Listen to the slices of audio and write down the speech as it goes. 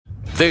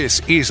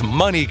This is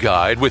Money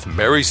Guide with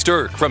Mary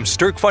Stirk from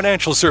Stirk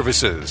Financial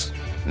Services.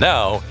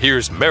 Now,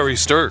 here's Mary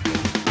Stirk.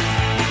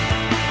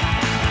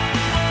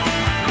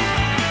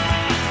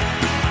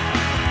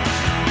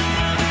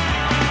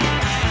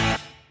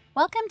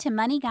 Welcome to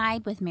Money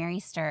Guide with Mary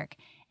Stirk.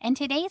 And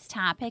today's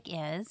topic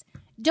is,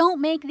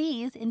 don't make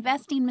these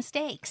investing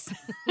mistakes.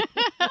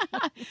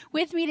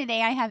 With me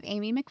today, I have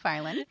Amy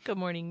McFarland. Good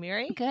morning,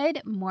 Mary.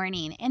 Good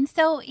morning. And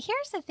so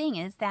here's the thing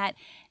is that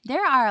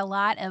there are a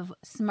lot of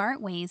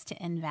smart ways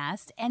to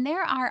invest, and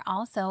there are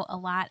also a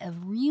lot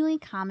of really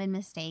common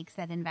mistakes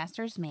that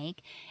investors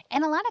make.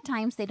 And a lot of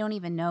times they don't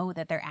even know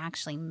that they're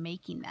actually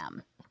making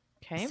them.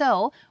 Okay.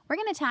 So we're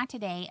going to talk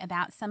today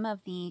about some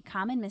of the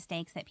common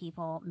mistakes that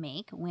people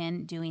make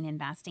when doing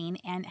investing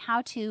and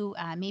how to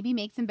maybe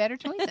make some better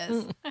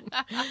choices.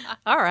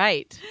 All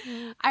right.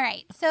 All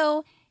right.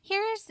 So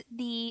here's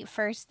the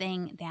first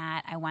thing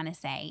that I want to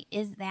say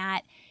is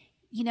that,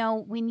 you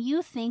know, when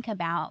you think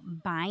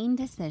about buying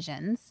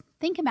decisions,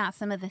 think about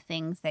some of the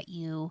things that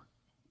you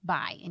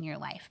buy in your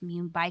life.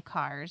 You buy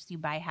cars, you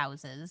buy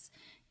houses,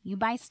 you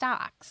buy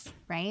stocks,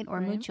 right? Or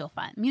mutual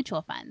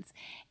funds.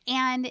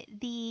 And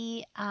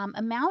the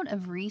amount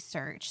of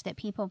research that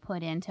people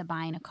put into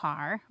buying a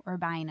car or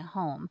buying a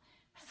home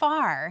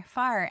far,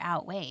 far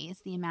outweighs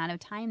the amount of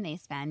time they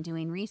spend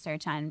doing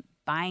research on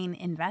buying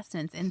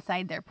investments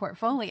inside their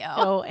portfolio.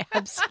 Oh,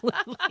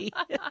 absolutely.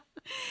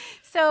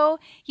 So,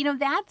 you know,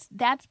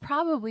 that's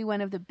probably one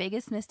of the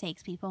biggest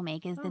mistakes people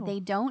make is that they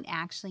don't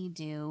actually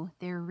do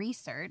their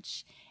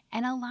research.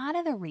 And a lot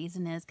of the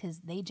reason is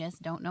because they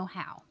just don't know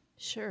how.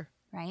 Sure.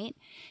 Right?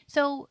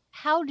 So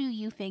how do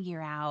you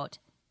figure out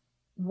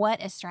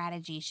what a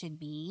strategy should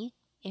be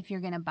if you're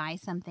going to buy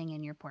something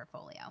in your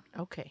portfolio?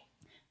 Okay.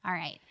 All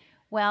right.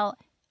 Well,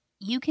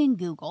 you can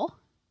Google.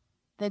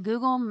 The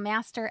Google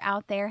master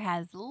out there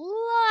has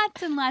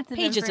lots and lots of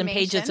pages and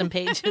pages and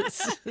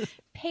pages.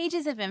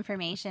 Pages of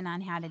information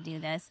on how to do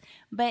this.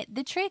 But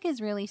the trick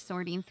is really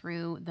sorting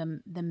through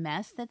the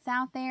mess that's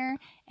out there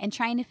and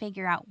trying to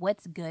figure out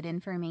what's good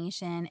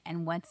information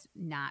and what's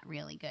not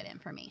really good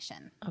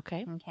information.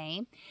 Okay.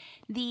 Okay.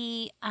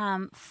 The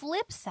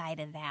flip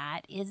side of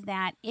that is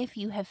that if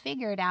you have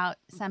figured out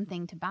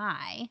something to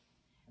buy,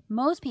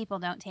 most people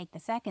don't take the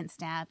second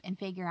step and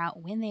figure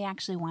out when they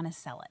actually want to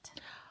sell it.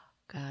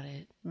 Got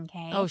it.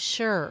 Okay. Oh,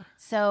 sure.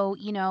 So,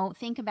 you know,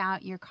 think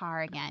about your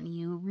car again.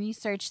 You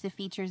research the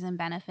features and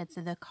benefits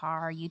of the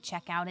car. You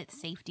check out its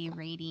safety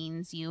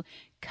ratings. You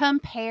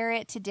compare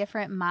it to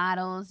different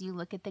models. You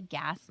look at the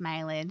gas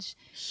mileage.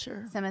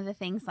 Sure. Some of the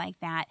things like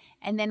that.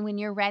 And then when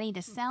you're ready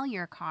to sell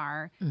your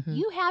car,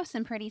 you have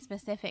some pretty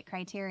specific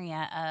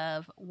criteria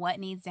of what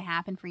needs to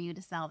happen for you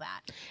to sell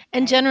that.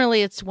 And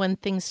generally, it's when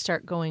things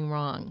start going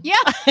wrong. Yeah.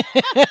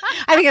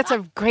 I think that's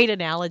a great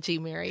analogy,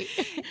 Mary.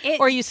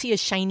 Or you see a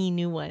shiny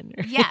new one.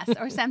 Yes,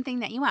 or something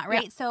that you want,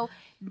 right? Yeah. So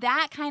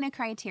that kind of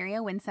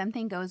criteria, when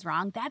something goes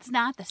wrong, that's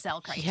not the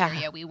sell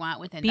criteria we want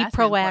with investment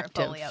proactive.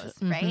 portfolios,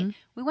 right?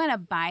 We want to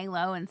buy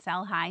low and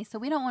sell high, so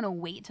we don't want to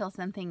wait till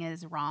something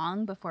is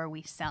wrong before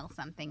we sell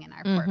something in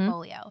our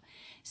portfolio.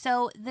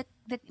 So the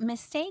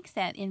mistakes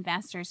that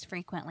investors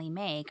frequently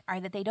make are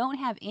that they don't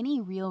have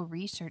any real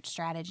research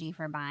strategy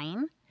for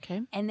buying,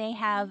 Okay. and they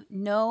have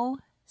no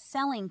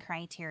selling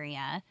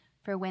criteria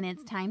for when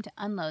it's time to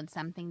unload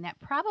something that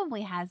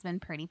probably has been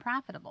pretty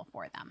profitable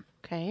for them.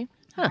 Okay.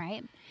 All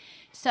right.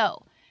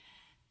 So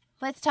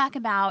let's talk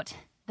about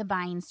the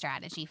buying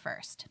strategy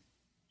first.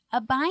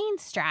 A buying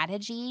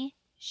strategy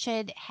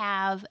should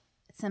have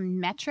some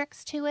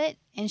metrics to it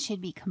and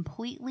should be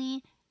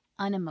completely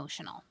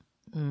unemotional.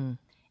 And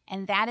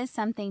that is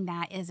something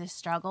that is a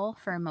struggle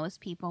for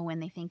most people when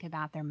they think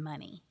about their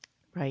money.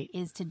 Right.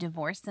 Is to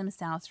divorce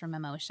themselves from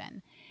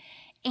emotion.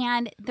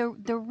 And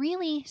the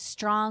really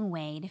strong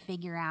way to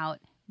figure out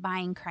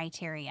buying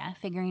criteria,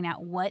 figuring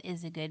out what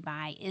is a good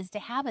buy, is to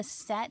have a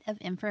set of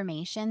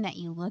information that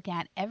you look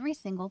at every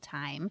single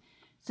time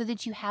so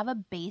that you have a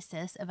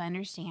basis of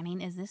understanding,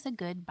 is this a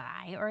good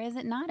buy or is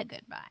it not a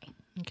good buy?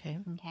 Okay.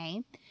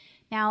 Okay.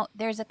 Now,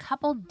 there's a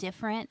couple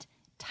different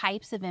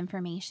types of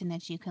information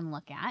that you can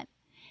look at.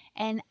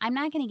 And I'm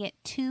not going to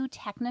get too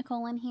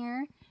technical in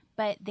here,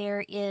 but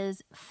there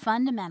is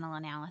fundamental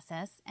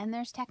analysis and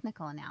there's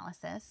technical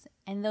analysis,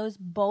 and those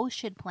both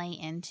should play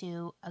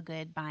into a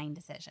good buying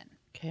decision.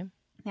 Okay.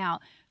 Now,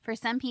 for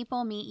some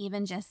people, me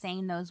even just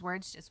saying those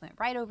words just went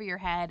right over your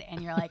head,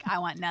 and you're like, I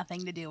want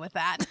nothing to do with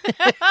that.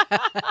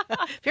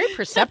 Very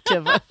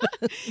perceptive.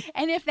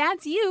 And if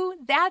that's you,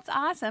 that's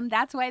awesome.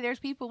 That's why there's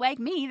people like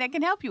me that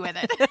can help you with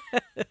it.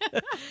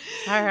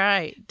 All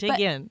right. Dig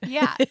in.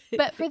 Yeah.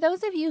 But for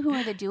those of you who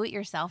are the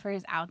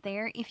do-it-yourselfers out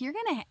there, if you're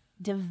going to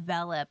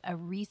develop a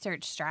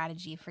research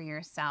strategy for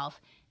yourself,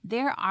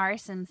 there are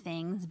some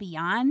things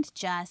beyond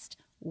just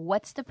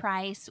what's the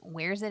price,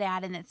 where's it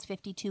at in its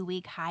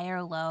 52-week high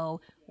or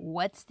low,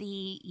 what's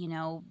the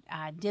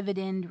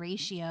dividend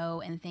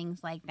ratio and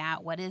things like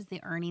that, what is the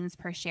earnings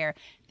per share.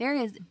 There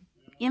is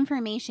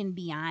information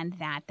beyond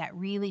that that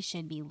really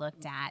should be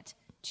looked at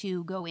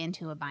to go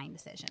into a buying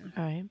decision.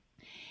 All right.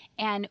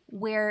 And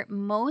where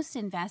most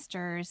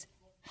investors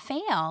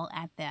fail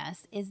at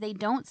this is they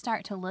don't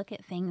start to look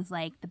at things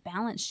like the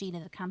balance sheet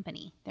of the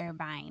company they're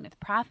buying, the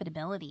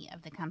profitability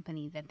of the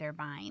company that they're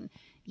buying,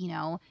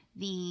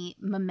 the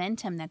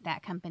momentum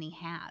that company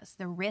has,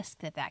 the risk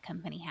that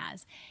company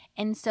has.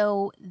 And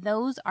so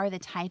those are the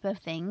type of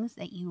things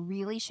that you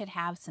really should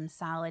have some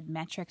solid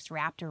metrics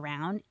wrapped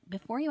around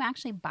before you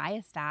actually buy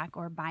a stock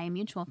or buy a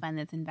mutual fund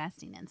that's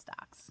investing in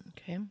stocks.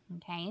 Okay.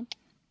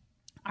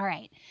 All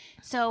right.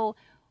 So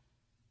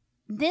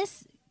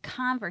this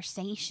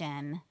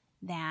conversation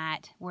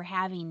that we're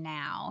having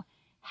now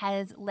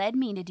has led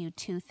me to do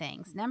two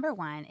things. Number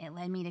one, it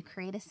led me to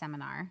create a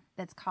seminar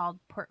that's called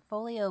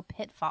Portfolio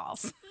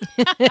Pitfalls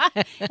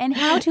and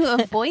how to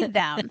avoid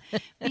them,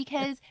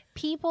 because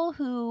people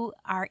who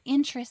are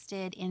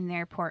interested in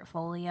their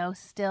portfolio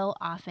still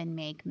often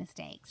make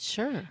mistakes.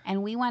 Sure.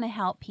 And we want to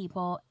help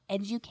people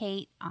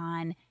educate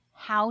on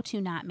how to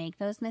not make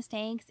those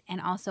mistakes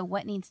and also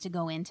what needs to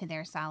go into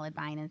their solid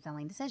buying and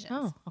selling decisions.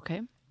 Oh,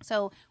 okay.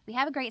 So we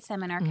have a great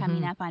seminar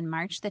coming up on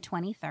March the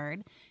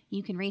 23rd.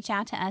 You can reach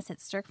out to us at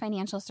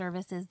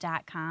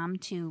StirkFinancialServices.com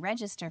to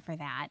register for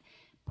that.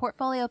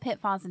 Portfolio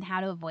pitfalls and how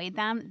to avoid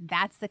them,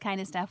 that's the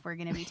kind of stuff we're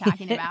going to be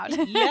talking about.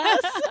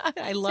 Yes,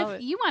 I love it.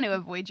 If you want to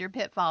avoid your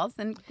pitfalls,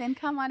 then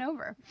come on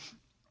over.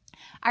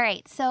 All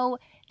right, so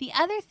the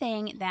other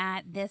thing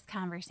that this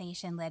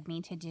conversation led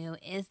me to do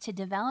is to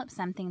develop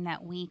something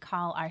that we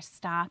call our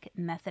stock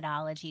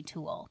methodology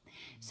tool.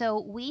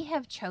 So we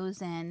have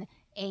chosen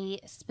a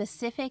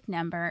specific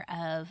number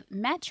of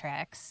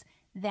metrics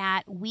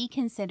that we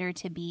consider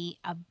to be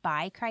a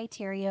buy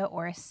criteria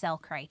or a sell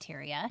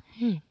criteria.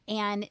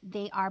 And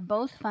they are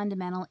both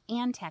fundamental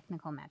and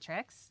technical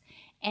metrics.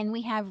 And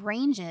we have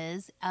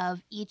ranges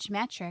of each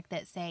metric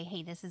that say,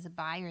 hey, this is a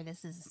buy or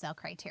this is a sell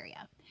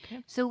criteria.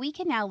 Okay. So we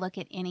can now look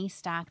at any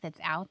stock that's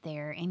out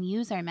there and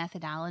use our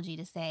methodology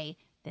to say,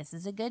 this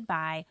is a good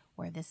buy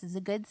or this is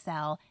a good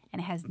sell.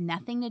 And it has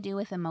nothing to do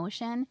with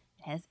emotion.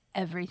 It has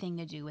everything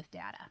to do with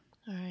data.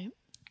 All right.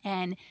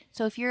 And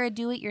so if you're a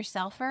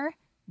do-it-yourselfer,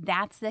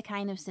 that's the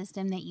kind of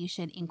system that you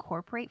should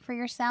incorporate for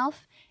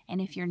yourself. And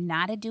if you're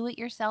not a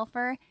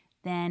do-it-yourselfer,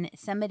 then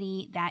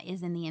somebody that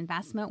is in the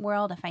investment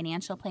world, a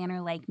financial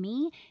planner like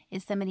me,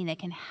 is somebody that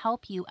can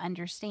help you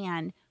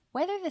understand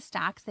whether the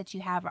stocks that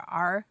you have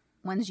are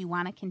ones you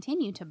want to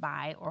continue to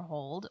buy or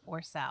hold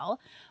or sell,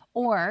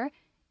 or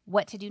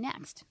what to do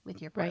next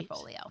with your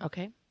portfolio. Right.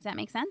 Okay. Does that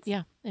make sense?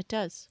 Yeah, it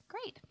does.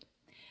 Great.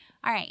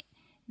 All right.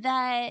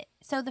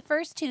 So the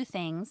first two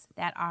things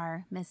that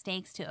are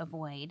mistakes to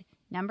avoid,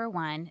 number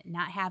one,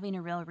 not having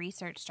a real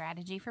research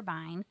strategy for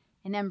buying,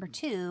 and number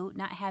two,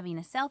 not having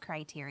a sell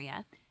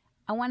criteria.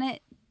 I want to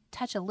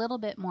touch a little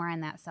bit more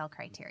on that sell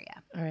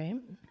criteria.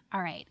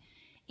 All right.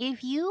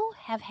 If you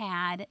have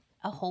had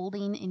a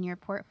holding in your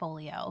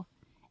portfolio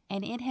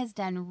and it has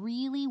done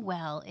really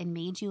well and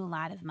made you a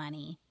lot of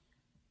money,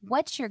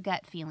 what's your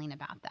gut feeling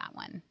about that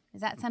one? Is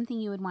that something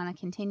you would want to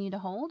continue to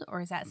hold, or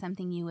is that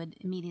something you would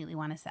immediately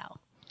want to sell?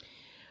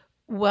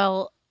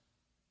 Well,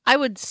 I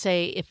would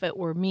say if it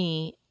were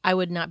me, I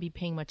would not be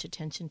paying much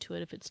attention to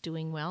it if it's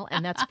doing well,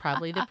 and that's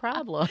probably the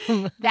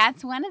problem.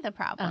 That's one of the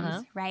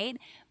problems, right?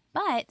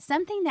 But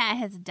something that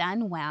has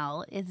done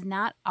well is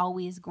not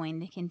always going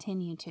to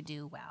continue to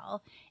do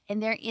well.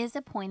 And there is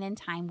a point in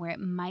time where it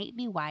might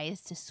be wise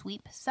to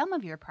sweep some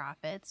of your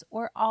profits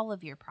or all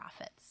of your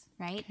profits,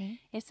 right? Okay.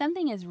 If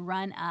something is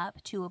run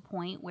up to a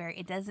point where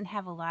it doesn't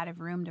have a lot of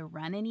room to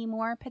run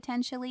anymore,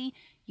 potentially,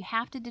 you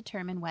have to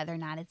determine whether or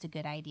not it's a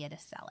good idea to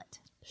sell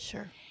it.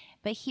 Sure.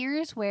 But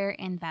here's where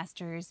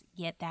investors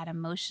get that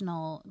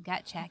emotional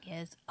gut check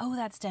is, oh,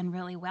 that's done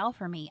really well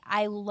for me.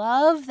 I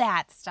love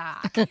that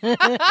stock.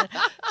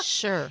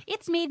 Sure.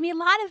 It's made me a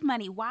lot of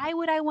money. Why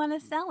would I want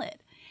to sell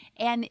it?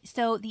 And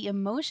so the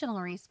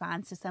emotional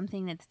response to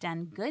something that's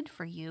done good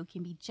for you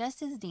can be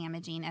just as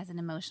damaging as an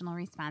emotional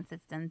response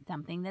that's done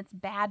something that's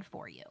bad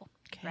for you,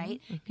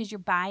 right? Because your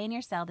buy and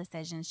your sell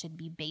decisions should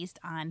be based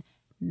on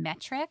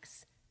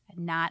metrics,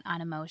 not on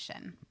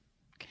emotion.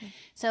 Okay.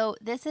 So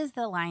this is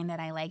the line that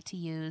I like to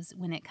use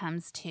when it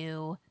comes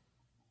to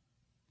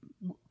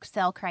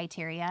sell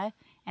criteria,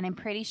 and I'm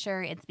pretty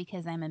sure it's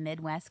because I'm a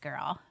Midwest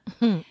girl.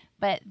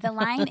 But the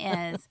line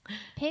is,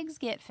 pigs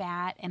get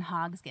fat and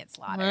hogs get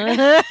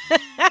slaughtered.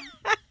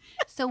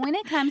 So when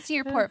it comes to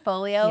your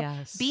portfolio,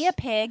 be a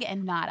pig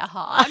and not a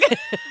hog.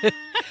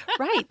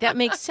 Right. That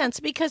makes sense,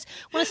 because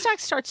when a stock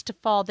starts to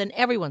fall, then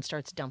everyone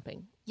starts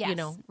dumping. Yes,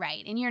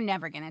 right. And you're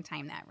never going to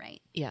time that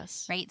right.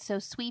 Yes. Right. So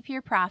sweep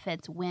your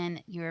profits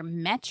when your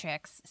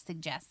metrics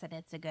suggest that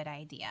it's a good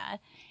idea,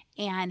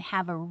 and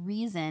have a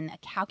reason, a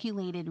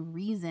calculated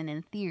reason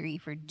and theory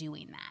for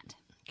doing that.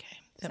 Okay.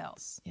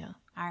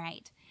 All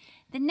right.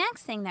 The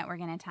next thing that we're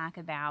going to talk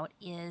about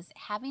is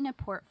having a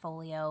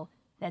portfolio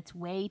that's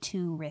way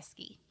too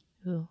risky.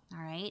 Ooh.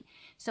 All right.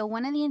 So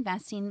one of the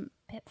investing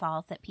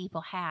pitfalls that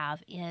people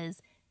have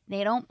is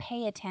they don't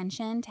pay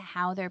attention to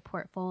how their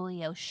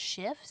portfolio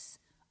shifts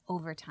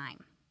over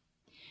time.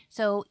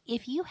 So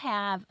if you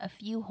have a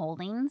few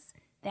holdings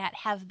that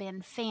have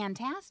been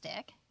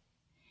fantastic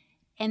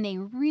and they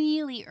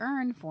really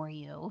earn for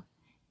you,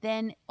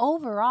 then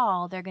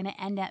overall they're going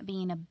to end up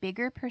being a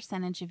bigger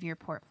percentage of your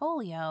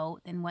portfolio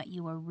than what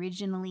you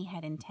originally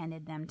had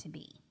intended them to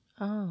be.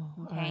 Oh,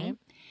 Okay. right.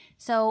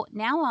 So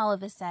now all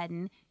of a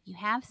sudden you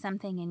have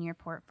something in your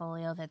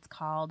portfolio that's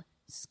called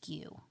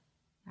skew.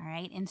 All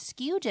right. And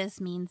skew just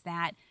means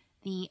that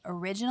the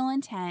original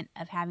intent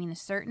of having a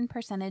certain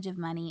percentage of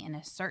money in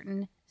a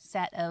certain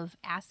set of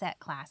asset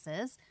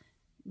classes,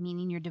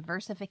 meaning your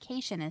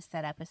diversification is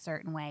set up a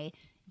certain way,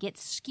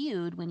 gets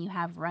skewed when you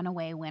have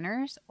runaway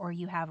winners or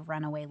you have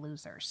runaway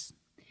losers.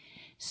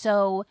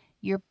 So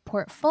your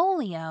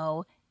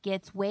portfolio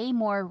gets way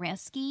more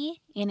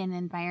risky in an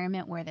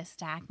environment where the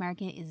stock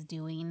market is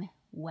doing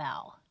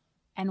well.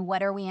 And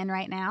what are we in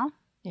right now?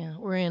 Yeah,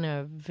 we're in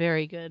a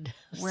very good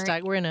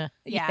stock. We're in a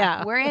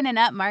we're in an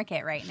up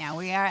market right now.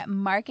 We are at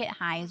market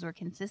highs. We're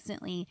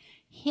consistently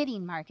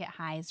hitting market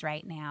highs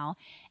right now.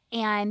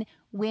 And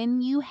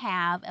when you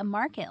have a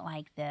market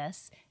like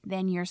this,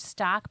 then your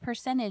stock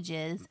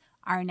percentages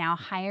are now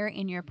higher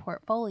in your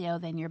portfolio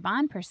than your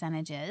bond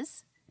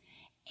percentages.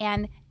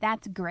 And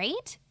that's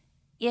great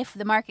if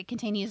the market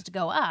continues to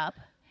go up.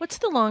 What's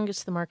the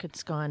longest the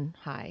market's gone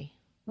high?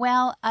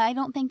 Well, I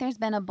don't think there's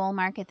been a bull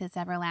market that's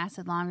ever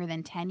lasted longer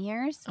than 10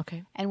 years.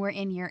 Okay. And we're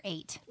in year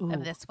 8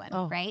 of this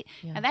one, right?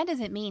 Yeah. Now, that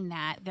doesn't mean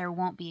that there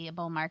won't be a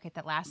bull market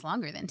that lasts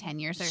longer than 10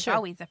 years. There's Sure.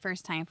 always a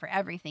first time for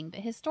everything.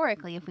 But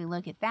historically, if we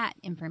look at that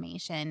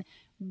information,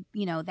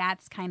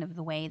 that's kind of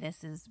the way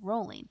this is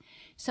rolling.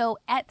 So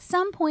at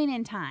some point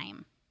in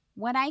time,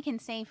 what I can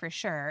say for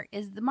sure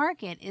is the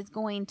market is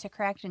going to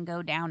correct and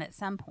go down at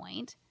some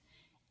point.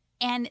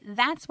 And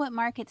that's what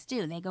markets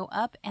do. They go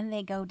up and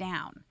they go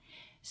down.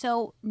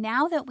 So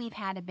now that we've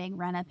had a big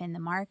run up in the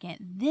market,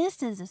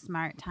 this is a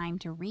smart time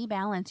to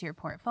rebalance your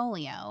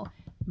portfolio,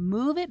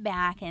 move it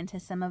back into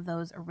some of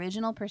those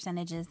original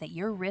percentages that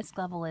your risk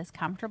level is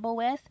comfortable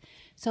with.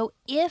 So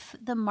if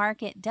the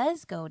market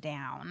does go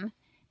down,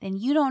 then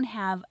you don't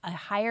have a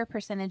higher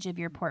percentage of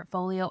your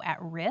portfolio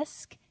at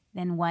risk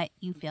than what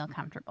you feel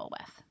comfortable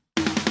with.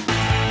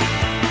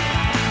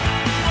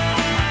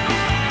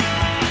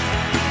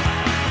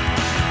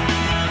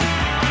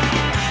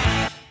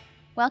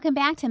 Welcome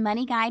back to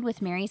Money Guide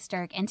with Mary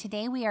Stirk, and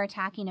today we are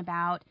talking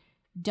about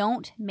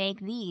don't make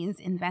these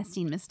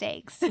investing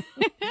mistakes.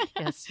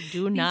 Yes,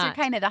 do not. These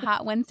are kind of the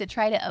hot ones to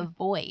try to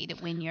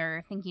avoid when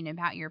you're thinking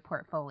about your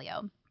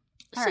portfolio.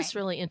 This is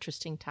really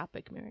interesting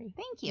topic, Mary.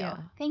 Thank you. Yeah.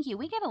 Thank you.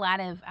 We get a lot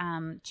of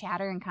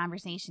chatter and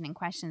conversation and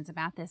questions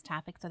about this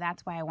topic, so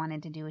that's why I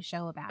wanted to do a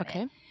show about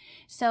it.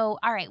 So,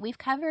 all right, we've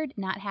covered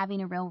not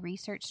having a real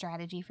research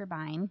strategy for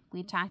buying.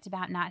 We've talked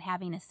about not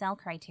having a sell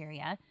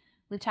criteria.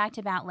 We've talked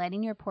about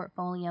letting your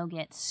portfolio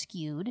get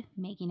skewed,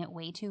 making it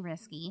way too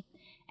risky.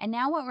 And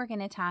now what we're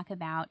going to talk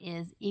about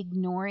is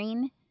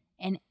ignoring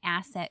an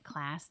asset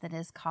class that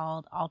is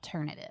called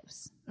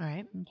alternatives. All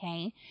right.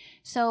 Okay.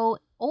 So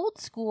old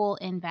school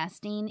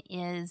investing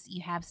is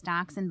you have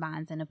stocks and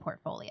bonds in a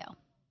portfolio.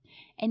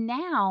 And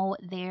now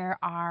there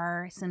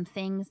are some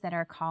things that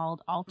are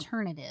called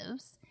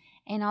alternatives.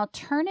 And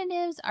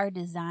alternatives are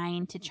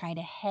designed to try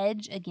to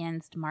hedge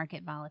against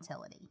market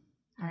volatility.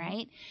 All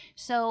right.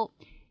 So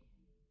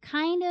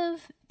kind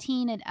of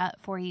teeing it up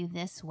for you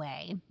this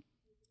way.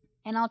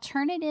 An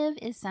alternative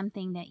is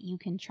something that you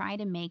can try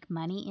to make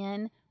money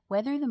in,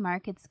 whether the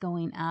market's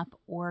going up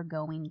or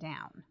going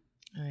down.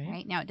 All right.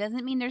 Right? Now, it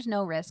doesn't mean there's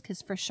no risk,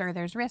 because for sure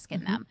there's risk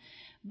in them.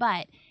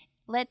 But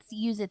let's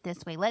use it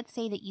this way. Let's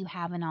say that you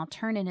have an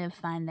alternative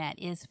fund that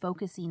is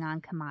focusing on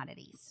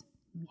commodities.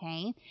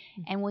 Okay?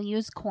 And we'll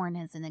use corn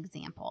as an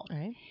example. All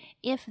right.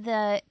 If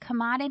the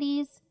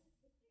commodities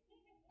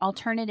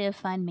alternative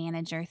fund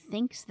manager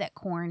thinks that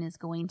corn is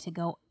going to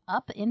go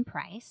up in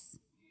price,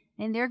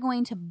 then they're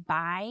going to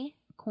buy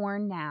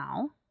corn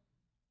now,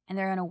 and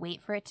they're going to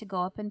wait for it to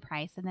go up in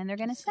price, and then they're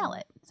going to sell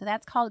it. So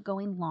that's called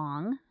going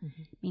long,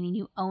 meaning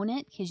you own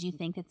it because you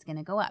think it's going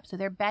to go up. So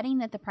they're betting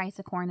that the price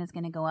of corn is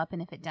going to go up,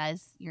 and if it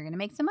does, you're going to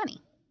make some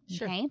money.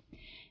 Sure. Okay.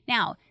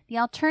 Now, the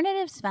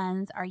alternatives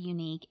funds are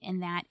unique in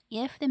that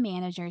if the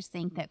managers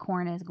think that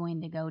corn is going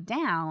to go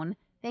down,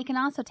 they can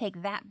also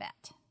take that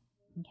bet.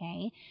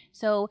 Okay,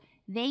 so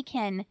they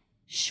can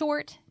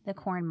short the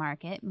corn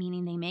market,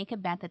 meaning they make a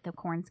bet that the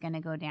corn's going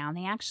to go down.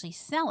 They actually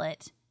sell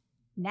it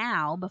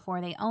now before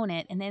they own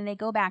it, and then they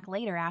go back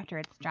later after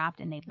it's dropped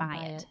and they buy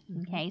it.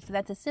 Okay, so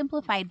that's a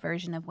simplified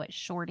version of what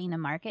shorting a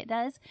market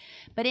does.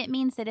 But it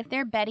means that if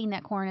they're betting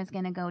that corn is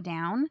going to go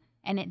down,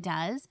 and it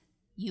does,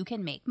 you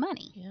can make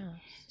money. Yeah.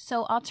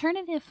 So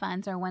alternative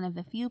funds are one of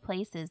the few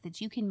places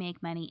that you can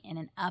make money in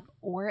an up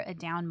or a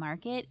down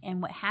market.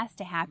 And what has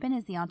to happen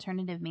is the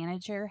alternative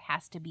manager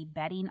has to be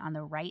betting on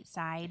the right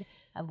side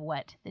of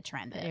what the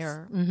trend is.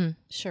 Error.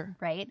 Sure.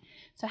 Right?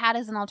 So how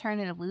does an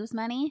alternative lose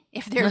money?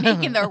 If they're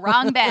making the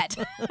wrong bet.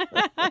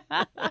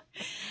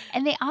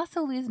 And they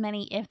also lose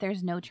money if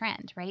there's no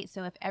trend, right?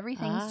 So if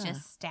everything's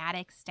just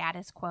static,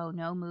 status quo,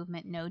 no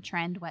movement, no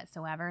trend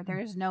whatsoever,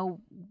 there's no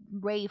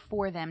way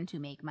for them to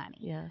make money.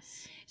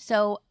 Yes.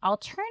 So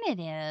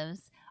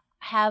alternatives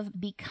have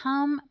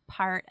become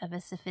part of a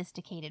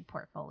sophisticated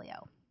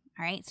portfolio.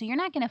 All right. So you're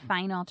not going to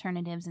find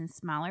alternatives in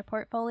smaller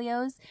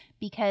portfolios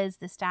because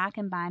the stock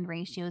and bond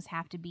ratios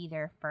have to be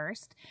there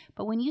first.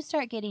 But when you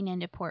start getting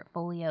into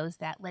portfolios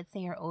that, let's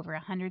say, are over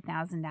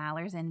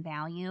 $100,000 in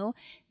value,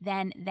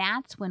 then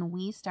that's when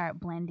we start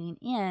blending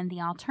in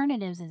the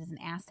alternatives as an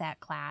asset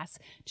class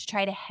to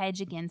try to hedge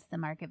against the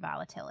market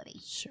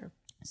volatility. Sure.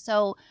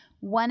 So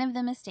one of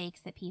the mistakes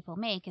that people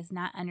make is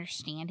not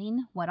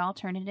understanding what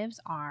alternatives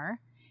are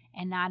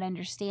and not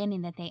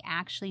understanding that they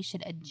actually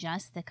should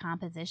adjust the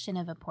composition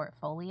of a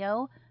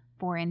portfolio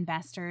for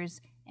investors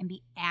and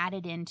be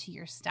added into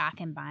your stock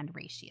and bond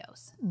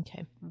ratios.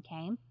 Okay.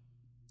 Okay.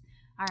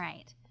 All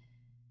right.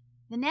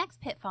 The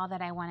next pitfall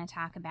that I want to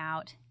talk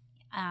about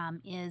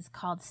is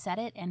called set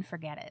it and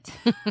forget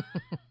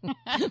it.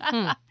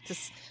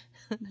 Just,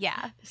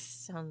 yeah.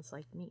 sounds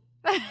like me.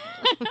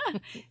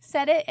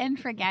 Set it and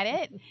forget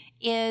it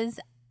is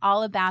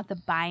all about the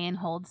buy and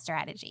hold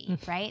strategy,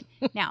 right?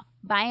 Now,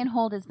 buy and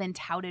hold has been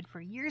touted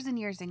for years and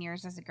years and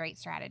years as a great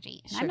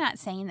strategy. And Sure. I'm not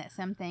saying that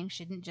some things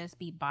shouldn't just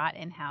be bought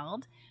and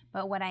held,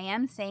 but what I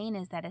am saying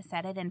is that a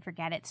set it and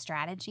forget it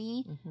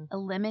strategy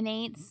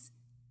eliminates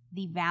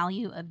the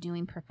value of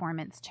doing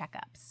performance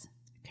checkups,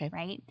 Okay.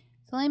 right?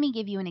 So let me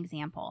give you an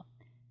example.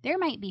 There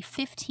might be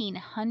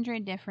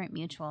 1,500 different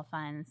mutual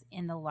funds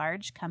in the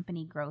large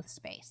company growth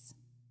space.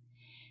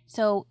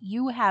 So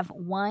you have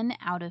 1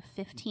 out of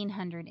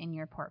 1,500 in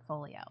your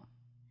portfolio.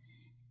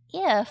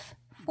 If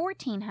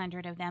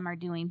 1,400 of them are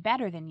doing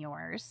better than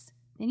yours,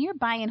 then your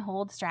buy and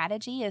hold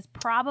strategy is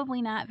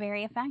probably not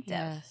very effective.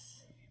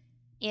 Yes.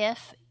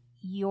 If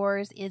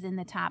yours is in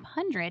the top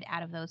 100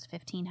 out of those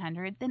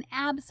 1,500, then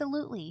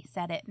absolutely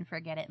set it and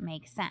forget it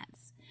makes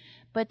sense.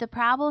 But the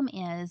problem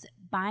is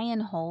buy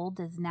and hold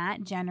does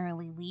not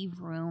generally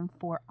leave room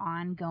for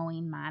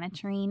ongoing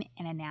monitoring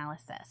and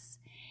analysis.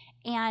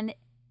 And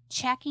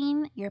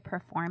checking your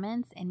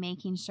performance and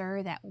making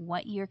sure that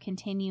what you're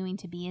continuing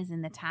to be is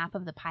in the top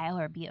of the pile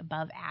or be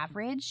above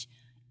average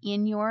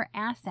in your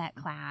asset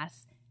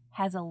class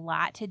has a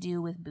lot to do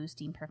with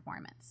boosting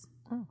performance.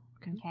 Oh,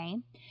 okay. Okay.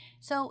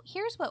 So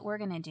here's what we're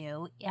going to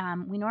do.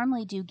 We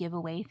normally do give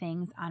away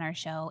things on our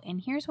show, and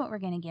here's what we're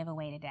going to give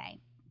away today.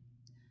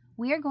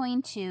 We are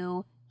going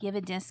to give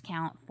a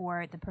discount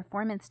for the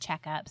performance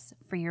checkups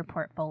for your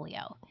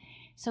portfolio.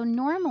 So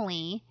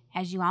normally,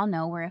 as you all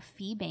know, we're a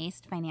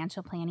fee-based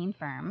financial planning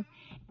firm,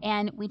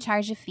 and we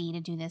charge a fee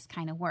to do this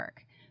kind of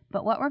work.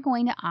 But what we're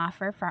going to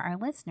offer for our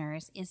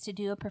listeners is to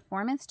do a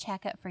performance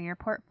checkup for your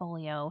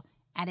portfolio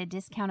at a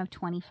discount of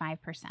 25%.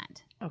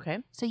 Okay.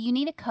 So you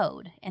need a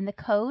code, and the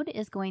code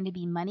is going to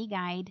be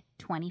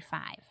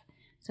MoneyGuide25.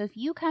 So if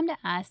you come to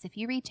us, if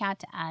you reach out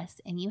to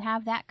us and you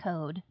have that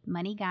code,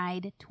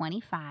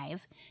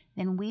 MoneyGuide25,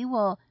 then we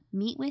will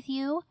meet with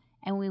you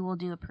and we will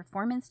do a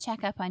performance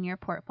checkup on your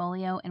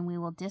portfolio and we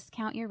will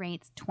discount your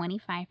rates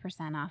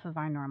 25% off of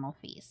our normal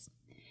fees.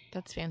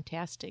 That's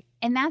fantastic.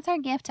 And that's our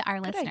gift to our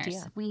Good listeners.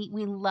 idea.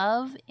 We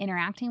love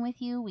interacting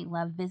with you. We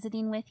love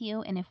visiting with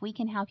you. And if we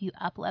can help you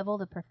up-level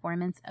the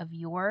performance of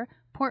your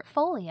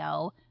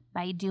portfolio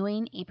by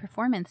doing a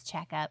performance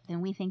checkup,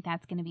 then we think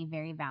that's going to be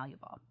very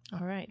valuable.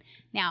 All right.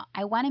 Now,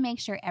 I want to make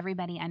sure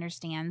everybody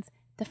understands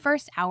the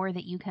first hour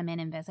that you come in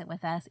and visit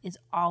with us is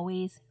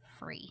always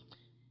free.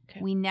 Okay.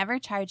 We never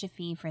charge a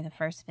fee for the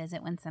first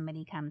visit when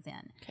somebody comes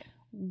in. Okay.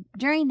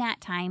 During that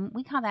time,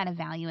 we call that a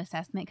value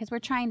assessment because we're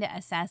trying to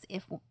assess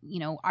if,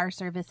 our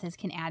services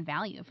can add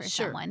value for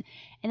Sure. someone.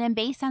 And then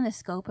based on the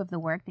scope of the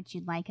work that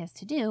you'd like us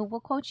to do,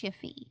 we'll quote you a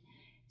fee.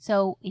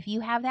 So if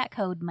you have that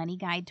code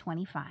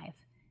MoneyGuide25,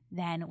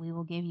 then we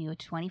will give you a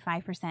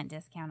 25%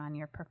 discount on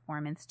your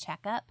performance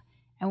checkup.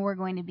 And we're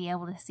going to be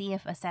able to see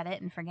if a set it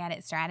and forget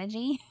it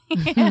strategy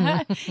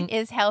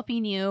is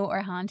helping you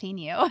or haunting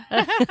you.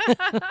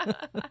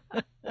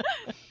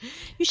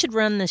 You should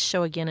run this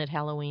show again at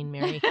Halloween,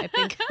 Mary. I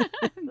think.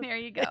 There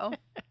you go.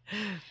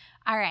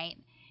 All right.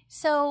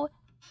 So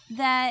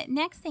the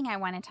next thing I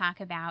want to talk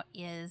about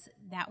is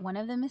that one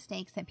of the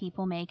mistakes that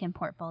people make in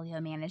portfolio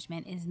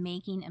management is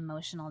making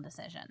emotional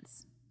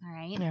decisions. All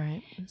right. All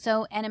right.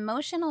 So an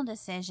emotional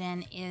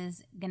decision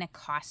is going to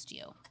cost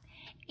you.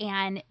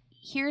 And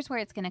here's where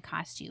it's going to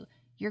cost you.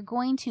 You're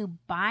going to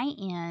buy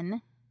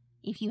in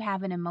if you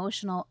have an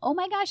emotional, oh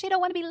my gosh, I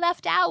don't want to be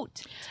left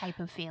out type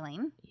of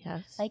feeling.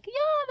 Yes. Like,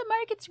 yeah, the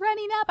market's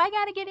running up. I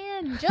got to get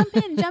in. Jump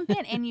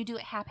in. And you do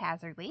it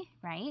haphazardly,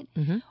 right?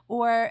 Mm-hmm.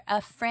 Or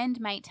a friend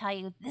might tell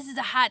you, this is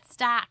a hot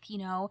stock,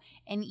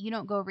 and you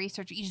don't go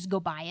research it. You just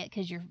go buy it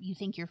because you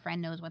think your friend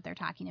knows what they're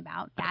talking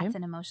about. That's Okay.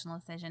 an emotional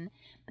decision.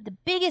 But the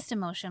biggest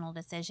emotional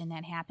decision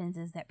that happens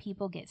is that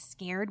people get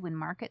scared when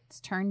markets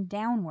turn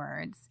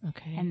downwards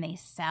Okay. and they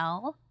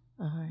sell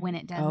All right. when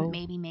it doesn't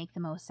maybe make the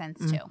most sense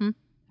to. Mhm.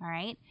 All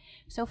right.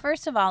 So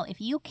first of all, if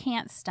you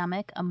can't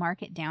stomach a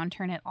market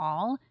downturn at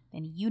all,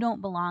 then you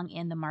don't belong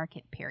in the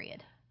market,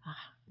 period.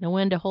 Know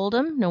when to hold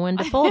them, know when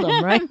to fold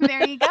them, right?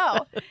 There you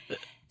go.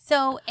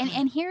 So,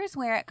 and here's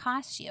where it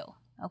costs you.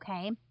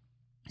 Okay.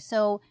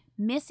 So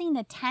missing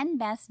the 10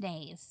 best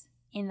days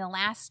in the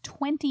last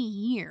 20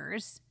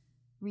 years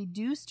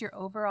reduced your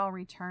overall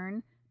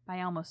return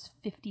by almost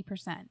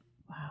 50%.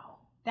 Wow.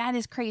 That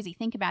is crazy.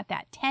 Think about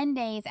that. 10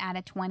 days out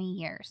of 20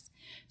 years.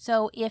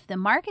 So if the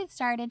market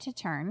started to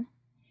turn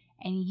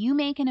and you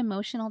make an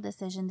emotional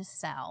decision to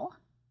sell,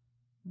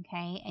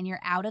 okay, and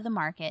you're out of the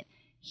market,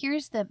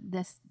 here's the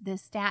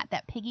stat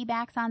that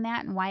piggybacks on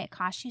that and why it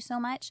costs you so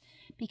much.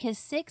 Because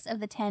 6 of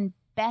the 10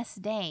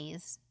 best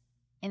days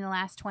in the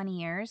last 20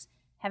 years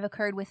have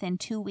occurred within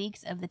 2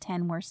 weeks of the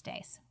 10 worst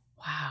days.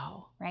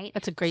 Wow. Right?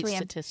 That's a great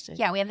statistic.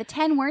 We have the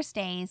 10 worst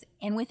days,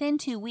 and within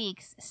 2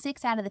 weeks,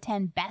 6 out of the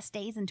 10 best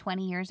days in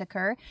 20 years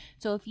occur.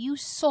 So if you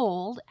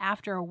sold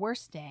after a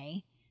worst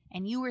day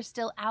and you were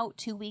still out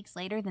 2 weeks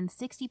later, then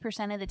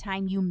 60% of the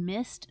time you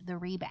missed the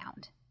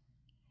rebound.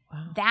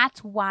 Wow.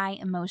 That's why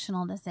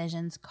emotional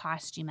decisions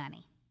cost you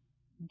money.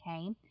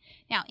 Okay.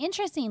 Now,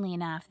 interestingly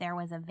enough, there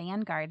was a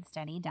Vanguard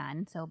study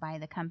done, so by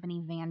the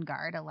company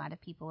Vanguard. A lot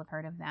of people have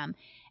heard of them.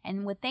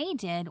 And what they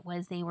did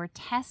was they were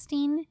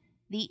testing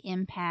the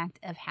impact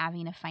of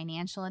having a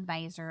financial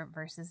advisor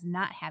versus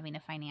not having a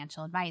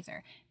financial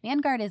advisor.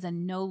 Vanguard is a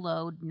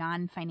no-load,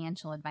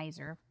 non-financial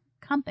advisor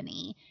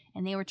company,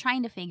 and they were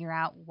trying to figure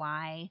out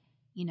why,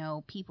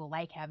 people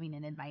like having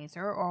an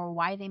advisor or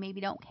why they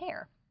maybe don't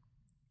care.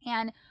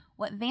 And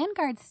what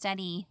Vanguard's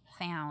study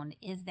found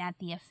is that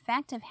the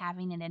effect of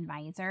having an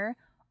advisor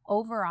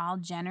overall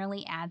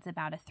generally adds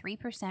about a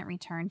 3%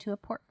 return to a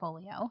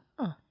portfolio.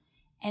 Huh.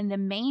 And the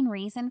main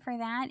reason for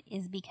that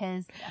is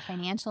because a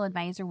financial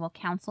advisor will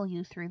counsel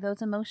you through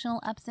those emotional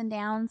ups and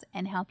downs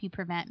and help you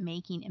prevent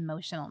making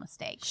emotional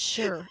mistakes.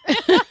 Sure.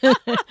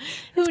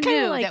 Who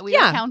knew that we were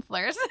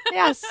counselors?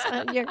 Yes,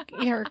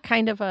 you're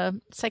kind of a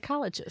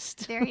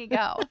psychologist. There you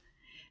go.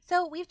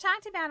 So we've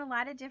talked about a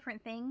lot of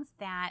different things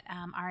that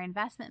are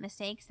investment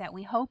mistakes that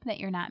we hope that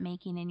you're not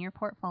making in your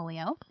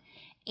portfolio.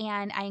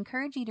 And I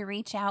encourage you to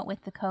reach out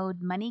with the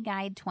code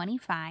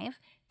MoneyGuide25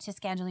 to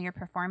schedule your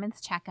performance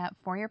checkup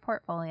for your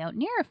portfolio,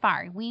 near or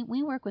far. We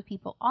work with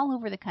people all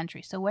over the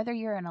country. So whether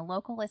you're in a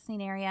local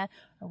listening area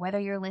or whether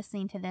you're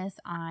listening to this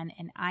on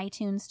an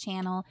iTunes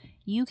channel,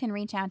 you can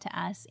reach out to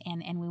us,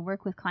 and we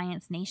work with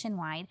clients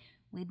nationwide.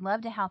 We'd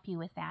love to help you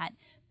with that.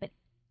 But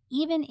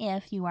even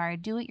if you are a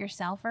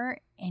do-it-yourselfer,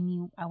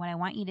 and what I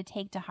want you to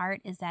take to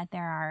heart is that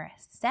there are a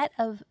set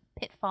of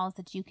pitfalls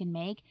that you can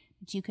make,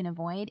 that you can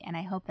avoid, and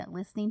I hope that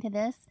listening to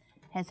this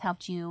has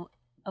helped you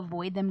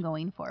avoid them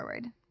going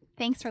forward.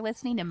 Thanks for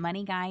listening to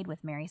Money Guide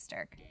with Mary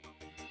Stirk.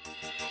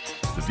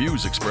 The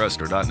views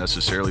expressed are not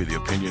necessarily the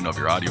opinion of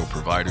your audio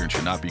provider and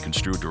should not be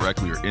construed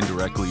directly or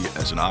indirectly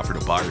as an offer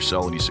to buy or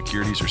sell any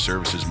securities or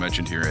services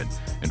mentioned herein.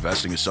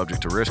 Investing is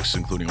subject to risks,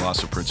 including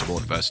loss of principal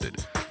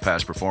invested.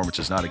 Past performance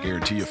is not a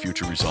guarantee of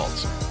future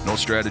results. No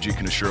strategy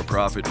can assure a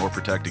profit nor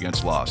protect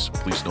against loss.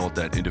 Please note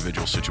that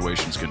individual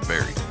situations can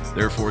vary.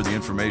 Therefore, the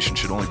information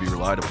should only be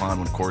relied upon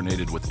when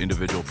coordinated with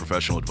individual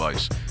professional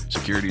advice.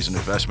 Securities and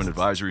investment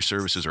advisory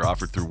services are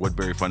offered through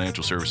Woodbury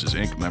Financial Services,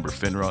 Inc., member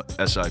FINRA,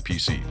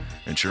 SIPC.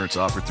 Insurance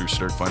offered through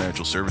Stirk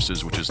Financial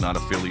Services, which is not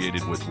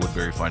affiliated with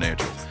Woodbury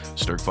Financial.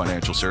 Stirk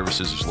Financial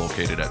Services is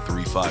located at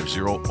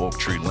 350 Oak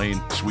Tree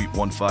Lane, Suite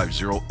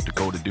 150,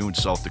 Dakota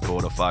Dunes, South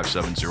Dakota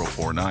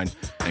 57049,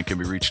 and can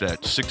be reached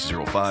at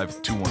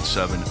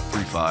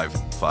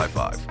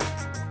 605-217-3555.